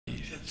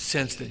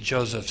sense that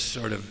Joseph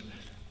sort of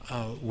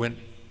went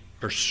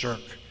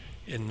berserk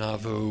in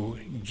Nauvoo,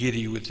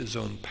 giddy with his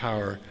own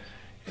power,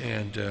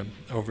 and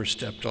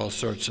overstepped all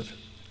sorts of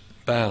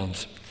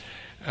bounds.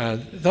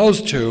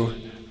 Those two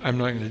I'm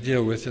not going to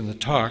deal with in the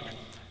talk,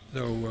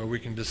 though we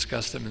can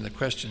discuss them in the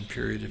question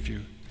period if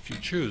you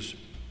choose.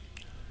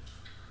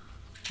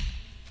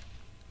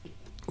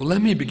 Well,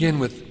 let me begin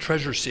with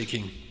treasure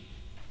seeking.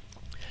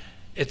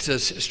 It's a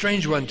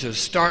strange one to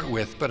start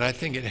with, but I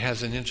think it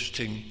has an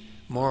interesting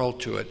moral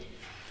to it.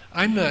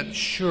 I'm not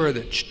sure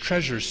that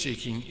treasure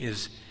seeking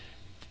is,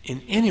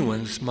 in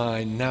anyone's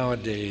mind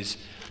nowadays,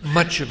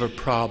 much of a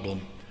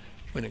problem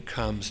when it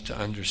comes to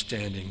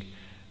understanding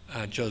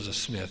Joseph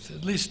Smith,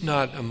 at least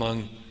not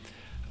among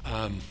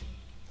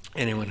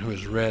anyone who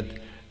has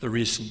read the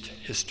recent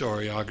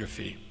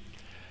historiography.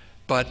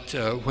 But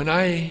when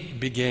I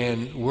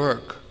began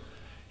work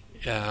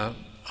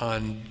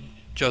on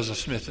Joseph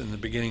Smith and the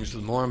beginnings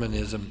of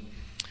Mormonism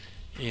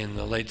in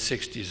the late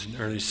 60s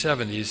and early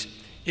 70s,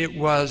 it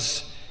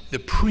was the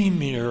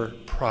premier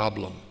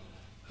problem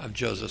of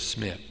Joseph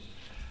Smith,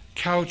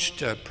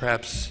 couched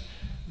perhaps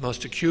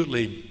most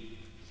acutely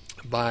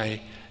by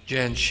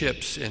Jan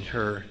Ships in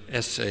her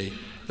essay,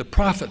 The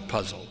Prophet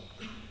Puzzle,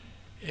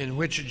 in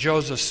which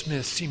Joseph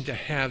Smith seemed to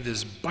have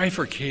this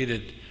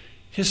bifurcated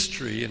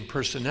history and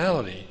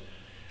personality.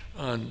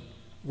 On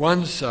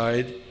one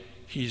side,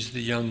 he's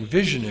the young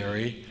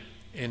visionary,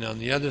 and on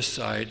the other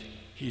side,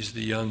 he's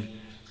the young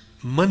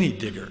money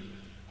digger.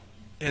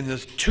 And the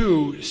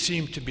two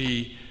seem to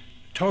be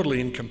totally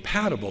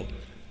incompatible.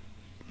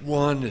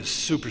 One is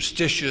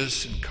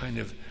superstitious and kind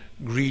of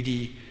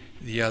greedy.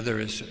 The other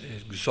is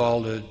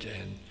exalted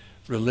and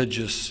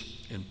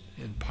religious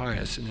and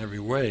pious in every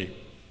way.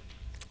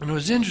 And it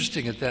was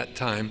interesting at that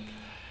time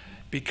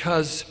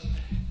because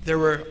there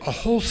were a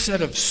whole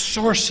set of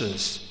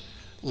sources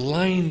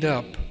lined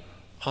up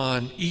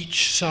on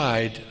each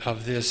side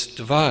of this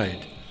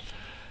divide.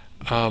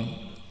 On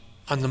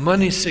the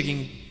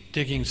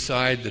money-digging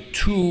side, the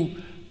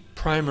two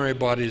primary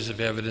bodies of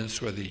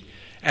evidence were the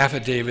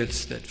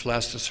affidavits that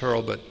Phlastus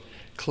Hurlbut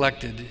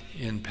collected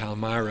in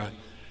Palmyra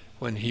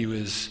when he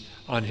was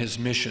on his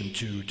mission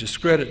to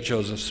discredit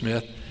Joseph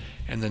Smith,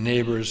 and the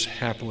neighbors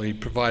happily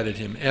provided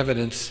him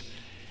evidence,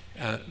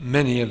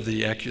 many of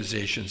the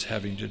accusations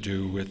having to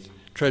do with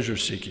treasure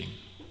seeking.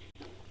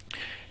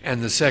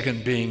 And the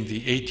second being the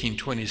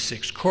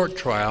 1826 court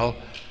trial,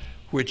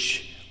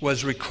 which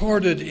was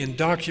recorded in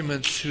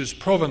documents whose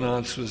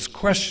provenance was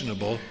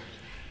questionable,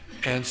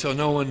 and so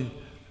no one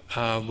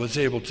was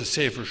able to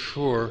say for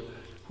sure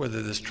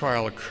whether this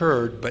trial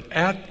occurred, but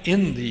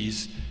in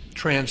these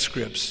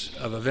transcripts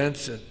of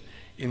events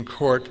in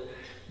court,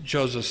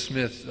 Joseph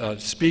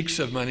Smith speaks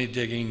of money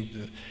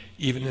digging,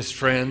 even his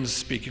friends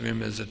speak of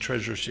him as a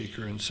treasure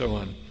seeker, and so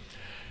on.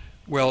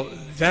 Well,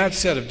 that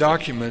set of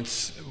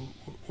documents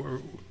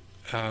were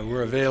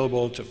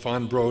available to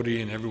Fawn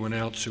Brodie and everyone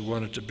else who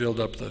wanted to build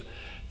up the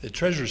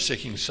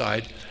treasure-seeking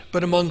side.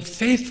 But among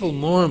faithful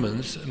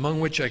Mormons,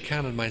 among which I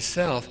counted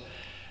myself,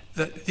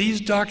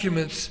 these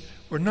documents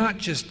were not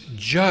just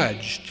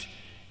judged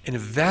and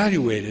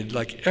evaluated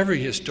like every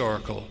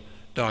historical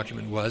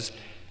document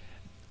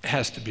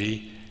has to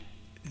be.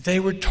 They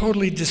were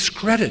totally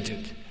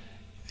discredited.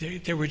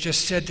 They were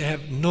just said to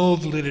have no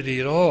validity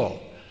at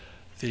all.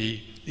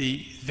 The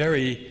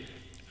very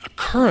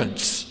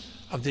occurrence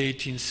of the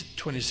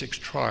 1826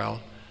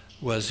 trial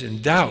was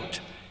in doubt,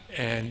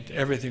 and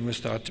everything was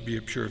thought to be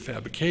a pure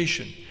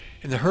fabrication.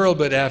 And the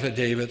Hurlbut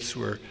affidavits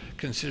were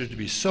considered to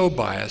be so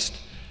biased,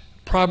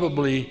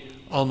 probably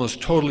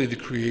almost totally the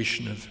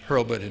creation of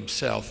Hurlbut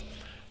himself,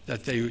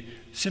 that they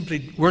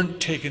simply weren't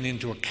taken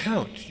into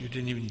account. You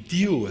didn't even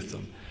deal with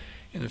them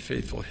in the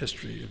faithful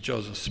history of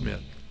Joseph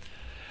Smith.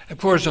 Of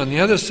course, on the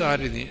other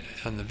side,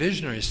 on the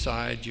visionary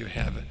side, you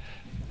have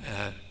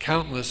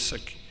countless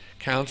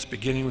accounts,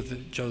 beginning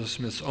with Joseph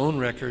Smith's own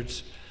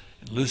records,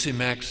 and Lucy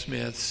Mack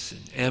Smith's,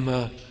 and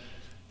Emma,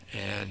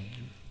 and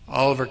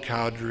Oliver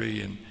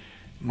Cowdery, and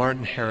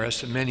Martin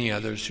Harris, and many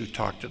others who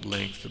talked at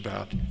length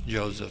about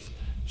Joseph's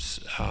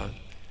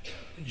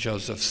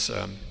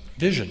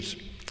visions.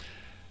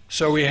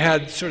 So we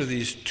had sort of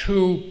these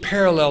two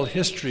parallel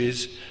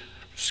histories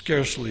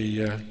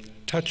scarcely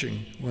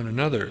touching one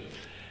another.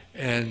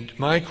 And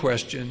my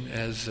question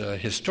as a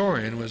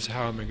historian was,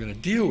 how am I going to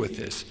deal with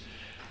this?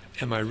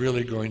 Am I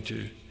really going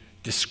to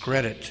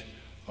discredit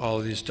all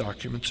of these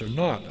documents or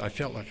not? I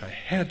felt like I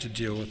had to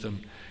deal with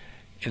them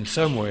in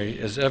some way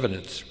as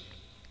evidence.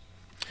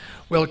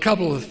 Well, a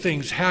couple of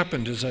things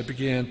happened as I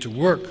began to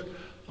work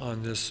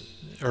on this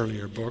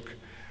earlier book.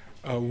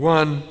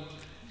 One,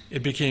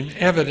 it became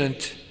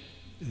evident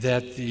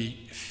that the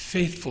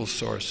faithful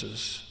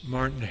sources,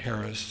 Martin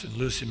Harris and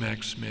Lucy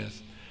Mack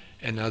Smith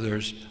and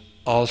others,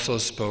 also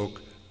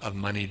spoke of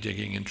money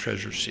digging and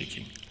treasure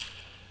seeking.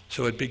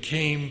 So it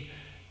became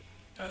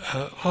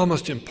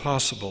almost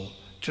impossible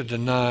to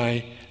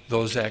deny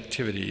those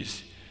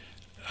activities.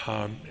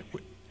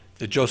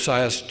 The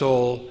Josiah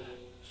Stoll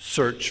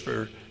search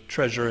for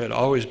treasure had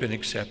always been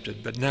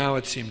accepted, but now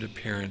it seemed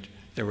apparent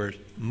there were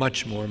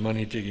much more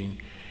money digging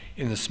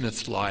in the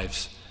Smiths'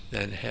 lives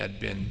than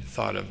had been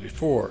thought of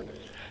before.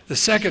 The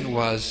second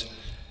was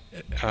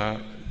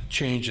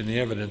change in the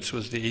evidence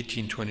was the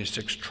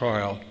 1826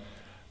 trial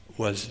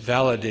was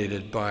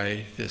validated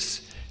by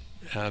this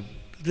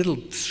little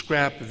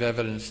scrap of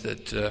evidence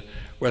that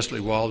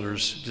Wesley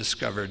Walters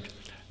discovered,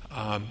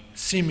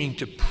 seeming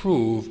to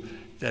prove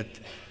that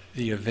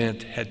the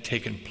event had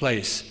taken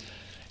place.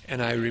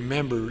 And I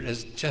remember,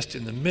 as just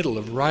in the middle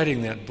of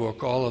writing that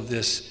book, all of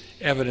this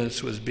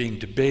evidence was being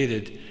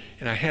debated,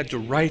 and I had to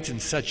write in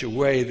such a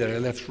way that I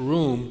left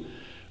room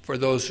for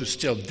those who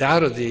still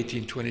doubted the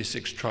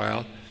 1826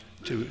 trial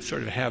to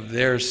sort of have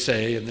their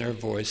say and their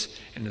voice,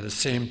 and at the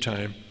same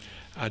time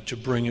to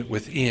bring it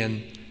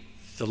within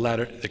the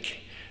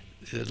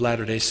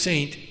Latter-day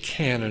Saint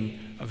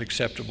canon of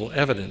acceptable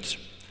evidence.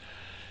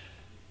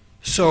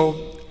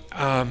 So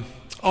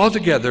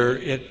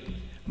altogether,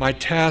 my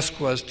task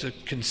was to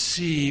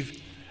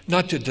conceive,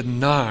 not to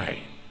deny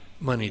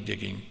money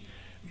digging,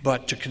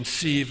 but to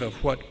conceive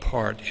of what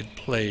part it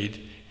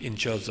played in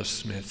Joseph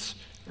Smith's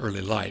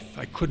early life.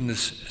 I couldn't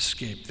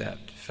escape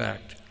that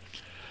fact.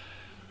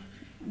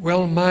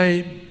 Well,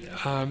 my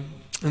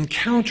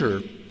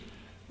encounter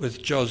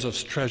with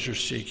Joseph's treasure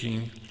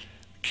seeking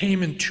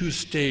came in two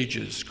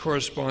stages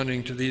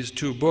corresponding to these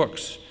two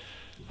books,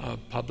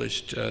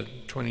 published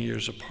 20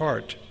 years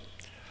apart.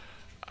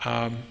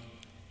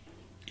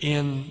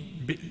 In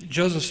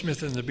Joseph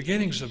Smith and the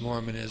Beginnings of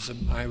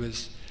Mormonism,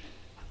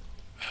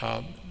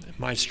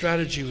 my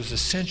strategy was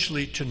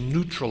essentially to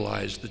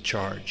neutralize the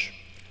charge,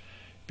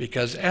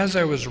 because as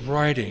I was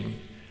writing,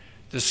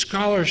 the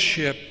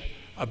scholarship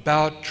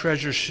about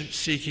treasure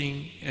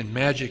seeking and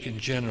magic in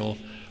general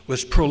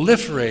was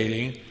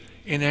proliferating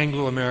in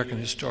Anglo-American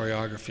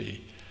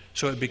historiography.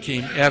 So it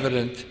became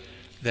evident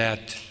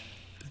that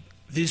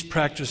these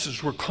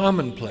practices were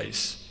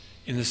commonplace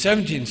in the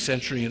 17th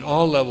century in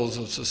all levels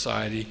of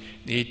society,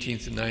 in the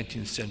 18th and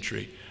 19th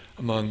century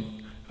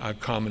among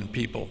common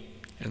people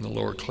and the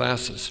lower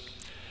classes.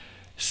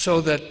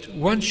 So that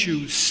once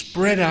you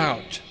spread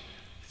out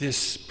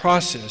this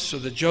process so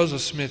that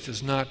Joseph Smith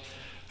is not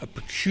a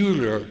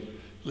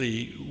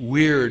peculiarly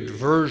weird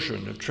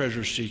version of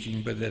treasure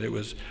seeking, but that it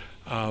was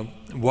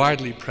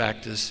widely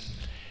practiced,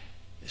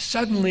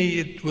 suddenly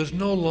it was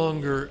no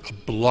longer a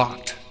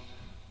blot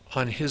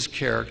on his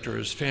character,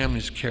 his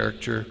family's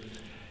character.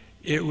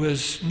 It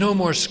was no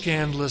more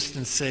scandalous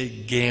than, say,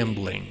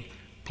 gambling,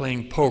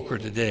 playing poker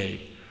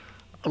today.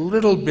 A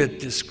little bit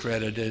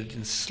discredited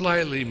and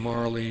slightly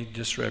morally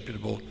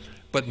disreputable,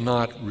 but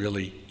not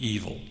really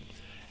evil.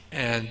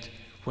 And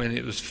when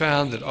it was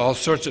found that all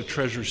sorts of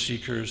treasure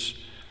seekers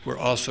were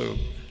also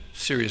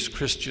serious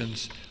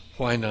Christians,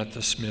 why not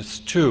the Smiths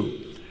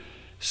too?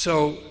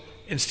 So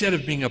instead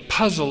of being a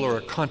puzzle or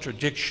a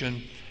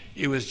contradiction,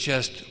 it was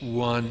just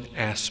one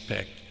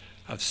aspect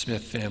of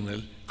Smith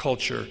family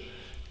culture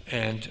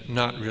and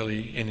not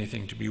really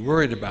anything to be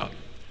worried about.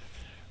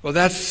 Well,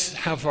 that's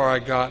how far I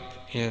got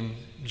in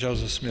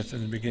Joseph Smith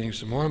and the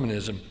Beginnings of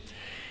Mormonism.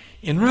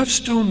 In Rough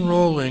Stone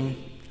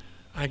Rolling,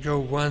 I go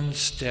one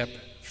step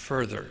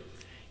further,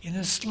 in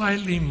a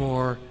slightly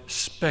more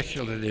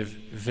speculative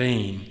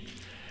vein,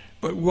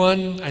 but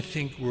one I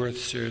think worth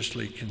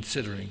seriously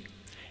considering.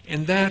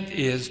 And that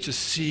is to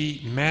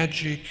see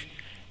magic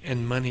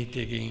and money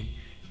digging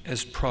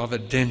as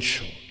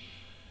providential,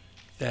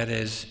 that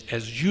is,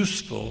 as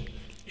useful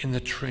in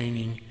the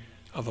training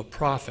of a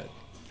prophet.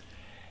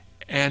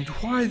 And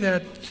why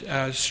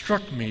that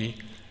struck me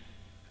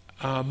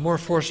more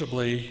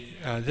forcibly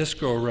this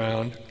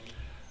go-around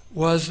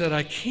was that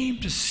I came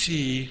to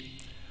see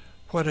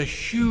what a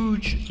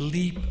huge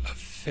leap of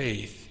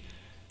faith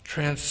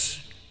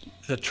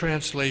the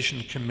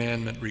translation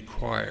commandment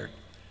required.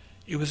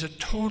 It was a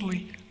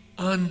totally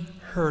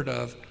unheard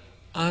of,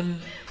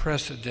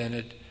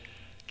 unprecedented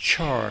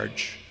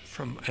charge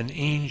from an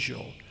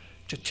angel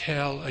to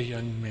tell a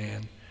young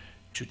man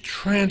to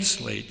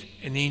translate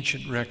an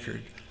ancient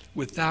record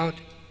without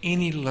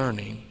any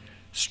learning,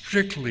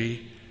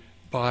 strictly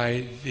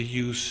by the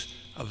use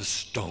of a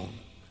stone,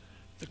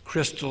 the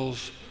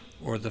crystals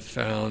or the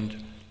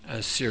found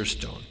seer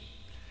stone.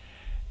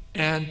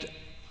 And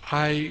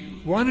I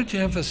wanted to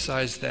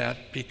emphasize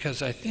that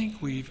because I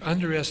think we've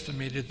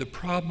underestimated the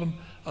problem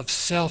of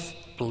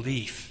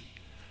self-belief.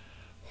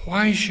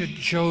 Why should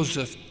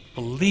Joseph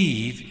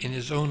believe in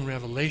his own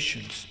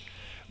revelations?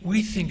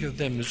 We think of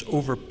them as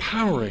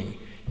overpowering,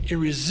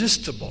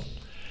 irresistible,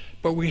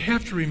 but we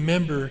have to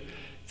remember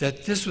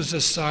that this was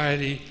a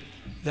society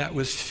that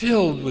was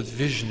filled with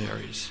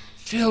visionaries,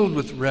 filled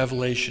with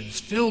revelations,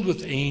 filled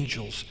with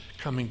angels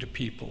coming to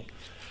people,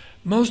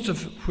 most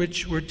of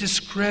which were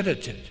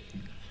discredited.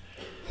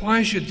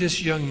 Why should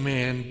this young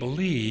man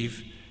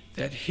believe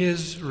that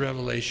his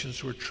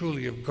revelations were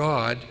truly of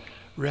God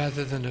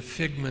rather than a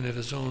figment of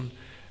his own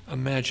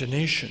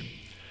imagination?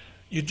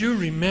 You do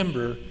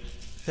remember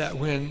that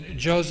when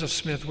Joseph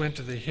Smith went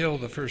to the hill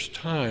the first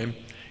time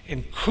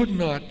and could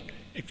not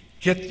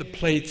get the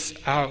plates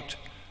out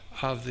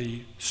of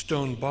the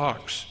stone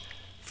box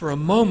For a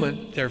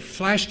moment, there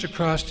flashed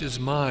across his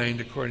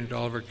mind, according to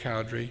Oliver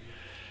Cowdery,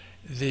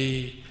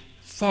 the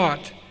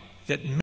thought that